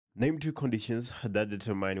Name two conditions that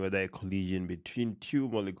determine whether a collision between two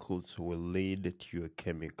molecules will lead to a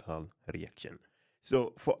chemical reaction.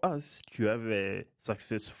 So for us to have a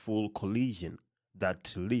successful collision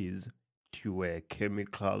that leads to a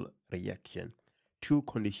chemical reaction, two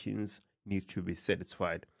conditions need to be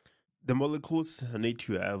satisfied. The molecules need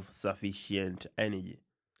to have sufficient energy,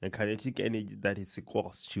 a kinetic energy that is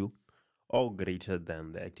equals to or greater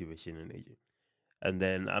than the activation energy. And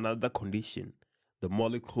then another condition, the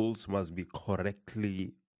molecules must be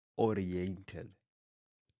correctly oriented.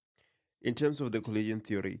 In terms of the collision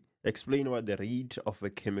theory, explain why the rate of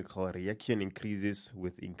a chemical reaction increases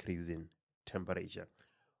with increasing temperature.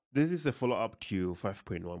 This is a follow-up to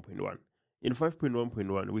 5.1.1. In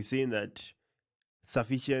 5.1.1, we're saying that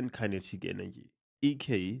sufficient kinetic energy,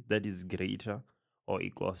 EK, that is greater or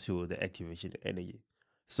equals to the activation energy.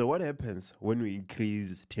 So what happens when we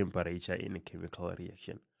increase temperature in a chemical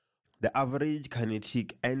reaction? The average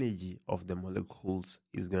kinetic energy of the molecules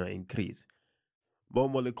is going to increase. More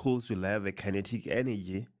molecules will have a kinetic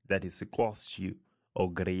energy that is equals to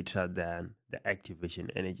or greater than the activation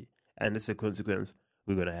energy. And as a consequence,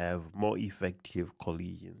 we're going to have more effective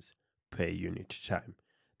collisions per unit time.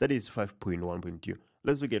 That is 5.1.2.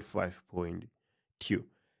 Let's look at 5.2.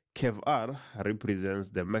 Curve R represents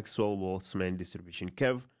the Maxwell-Boltzmann distribution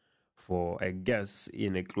curve for a gas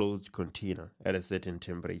in a closed container at a certain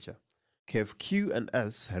temperature. Curve Q and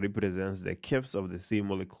S represents the curves of the same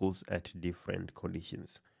molecules at different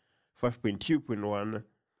conditions. 5.2.1,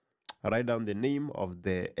 write down the name of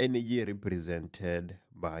the energy represented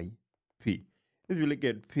by P. If you look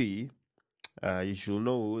at P, you should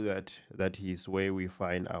know that that is where we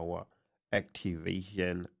find our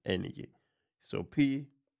activation energy. So P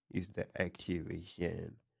is the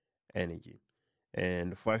activation energy.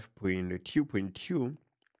 And 5.2.2,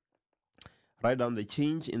 write down the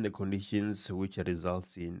change in the conditions which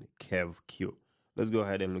results in curve Q. Let's go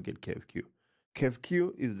ahead and look at curve Q. Curve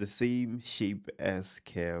Q is the same shape as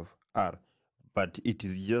curve R, but it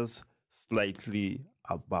is just slightly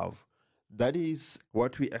above. That is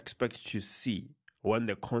what we expect to see when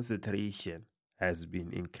the concentration has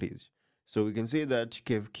been increased. So we can say that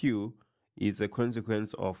curve Q is a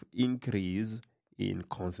consequence of increase in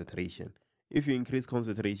concentration. If you increase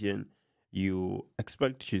concentration, you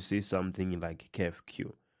expect to see something like curve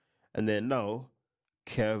Q. And then now,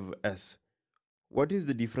 curve S. What is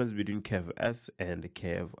the difference between curve S and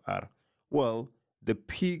curve R? Well, the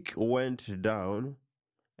peak went down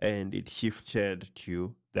and it shifted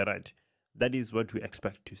to the right. That is what we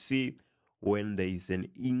expect to see when there is an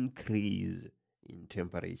increase in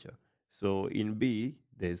temperature. So in B,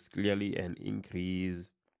 there's clearly an increase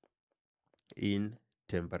in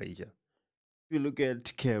temperature. If you look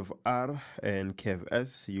at curve R and curve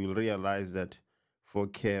S, you will realize that for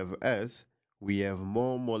curve S, we have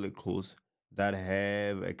more molecules that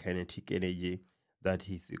have a kinetic energy that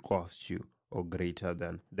is equal to or greater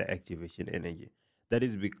than the activation energy. That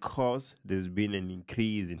is because there's been an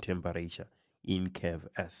increase in temperature in curve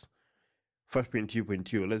S.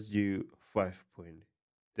 5.2.2, let's do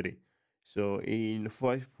 5.3. So in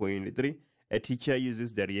 5.3, a teacher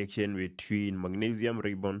uses the reaction between magnesium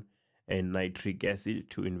ribbon and nitric acid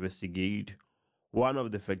to investigate one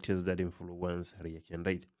of the factors that influence reaction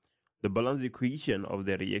rate. The balance equation of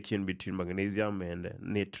the reaction between magnesium and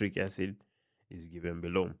nitric acid is given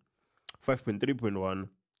below. 5.3.1,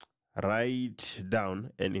 write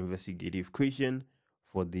down an investigative question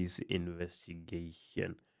for this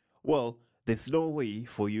investigation. Well, there's no way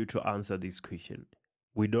for you to answer this question.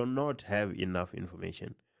 We do not have enough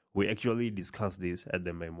information. We actually discussed this at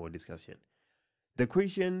the Memo discussion. The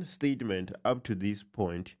question statement up to this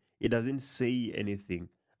point, it doesn't say anything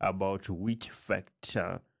about which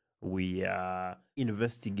factor we are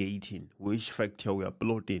investigating, which factor we are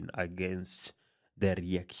plotting against the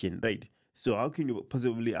reaction rate. So how can you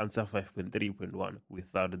possibly answer 5.3.1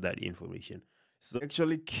 without that information? So I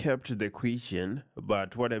actually kept the question,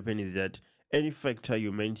 but what happened is that any factor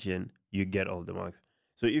you mention, you get all the marks.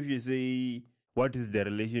 So if you say, what is the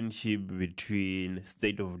relationship between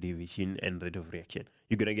state of deviation and rate of reaction?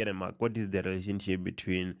 You're going to get a mark. What is the relationship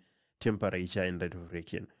between temperature and rate of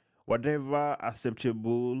reaction? Whatever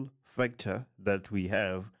acceptable factor that we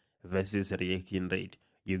have versus reaction rate,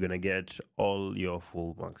 you're going to get all your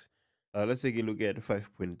full marks. Let's take a look at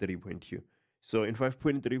 5.3.2. So in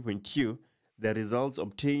 5.3.2, the results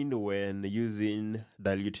obtained when using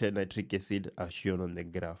diluted nitric acid are shown on the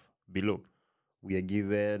graph below. We are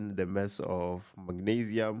given the mass of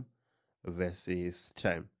magnesium versus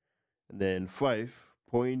time. And then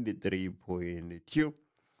 5.3.2,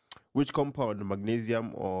 which compound,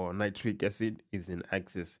 magnesium or nitric acid, is in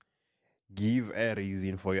excess? give a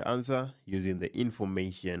reason for your answer using the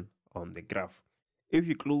information on the graph. If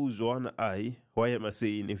you close one eye, why am I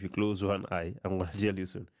saying if you close one eye? I'm going to tell you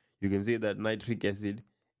soon. You can say that nitric acid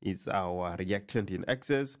is our reactant in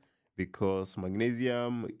excess because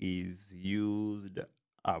magnesium is used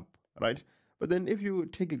up, right? But then if you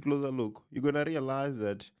take a closer look, you're going to realize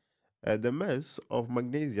that the mass of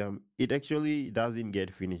magnesium, it actually doesn't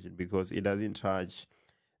get finished because it doesn't touch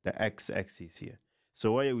the x-axis here.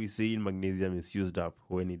 So why are we saying magnesium is used up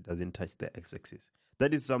when it doesn't touch the x-axis?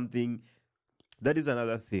 That is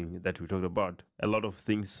another thing that we talked about. A lot of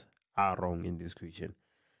things are wrong in this question.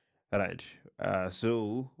 All right.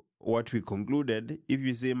 So what we concluded, if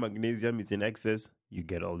you say magnesium is in excess, you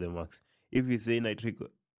get all the marks. If you say nitric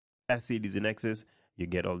acid is in excess, you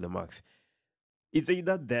get all the marks. It's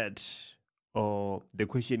either that or the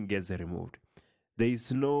question gets removed. There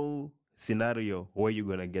is no scenario where you're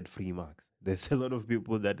going to get free marks. There's a lot of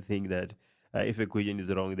people that think that if a question is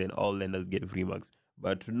wrong, then all learners get free marks.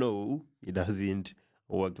 But no, it doesn't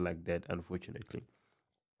work like that, unfortunately.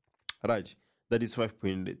 Right, that is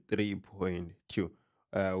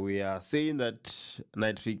 5.3.2. We are saying that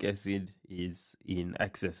nitric acid is in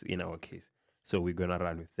excess in our case. So we're going to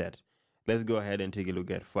run with that. Let's go ahead and take a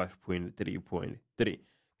look at 5.3.3.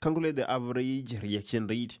 Calculate the average reaction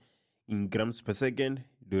rate in grams per second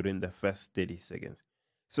during the first 30 seconds.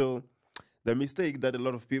 So the mistake that a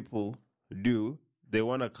lot of people do, they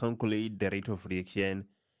want to calculate the rate of reaction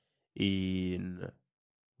in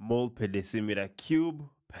mole per decimeter cube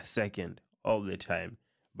per second all the time.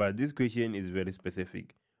 But this question is very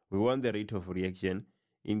specific. We want the rate of reaction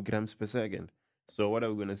in grams per second. So what are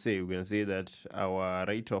we going to say? We're going to say that our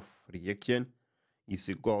rate of reaction is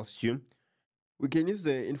equals to, we can use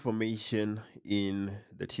the information in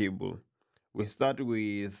the table. We start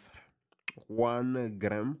with 1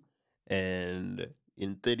 gram, and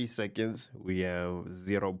in 30 seconds we have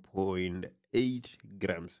 0.8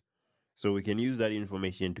 grams. So we can use that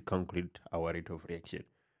information to calculate our rate of reaction.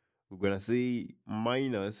 We're going to say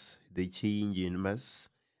minus the change in mass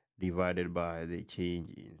divided by the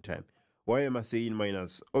change in time. Why am I saying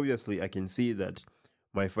minus? Obviously, I can see that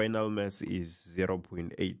my final mass is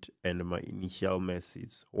 0.8 and my initial mass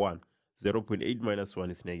is 1. 0.8 minus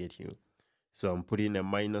 1 is negative. So I'm putting a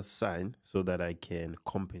minus sign so that I can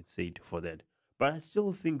compensate for that. But I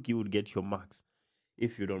still think you would get your marks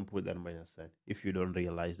if you don't put that minus sign, if you don't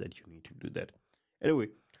realize that you need to do that. Anyway,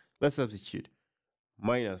 let's substitute.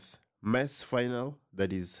 Minus mass final,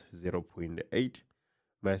 that is 0.8.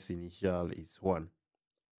 Mass initial is 1.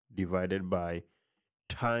 Divided by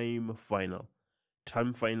time final.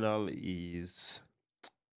 Time final is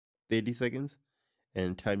 30 seconds.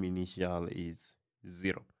 And time initial is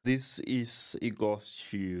 0. This is equals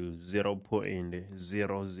to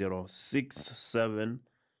 0.0067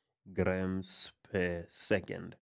 grams per second.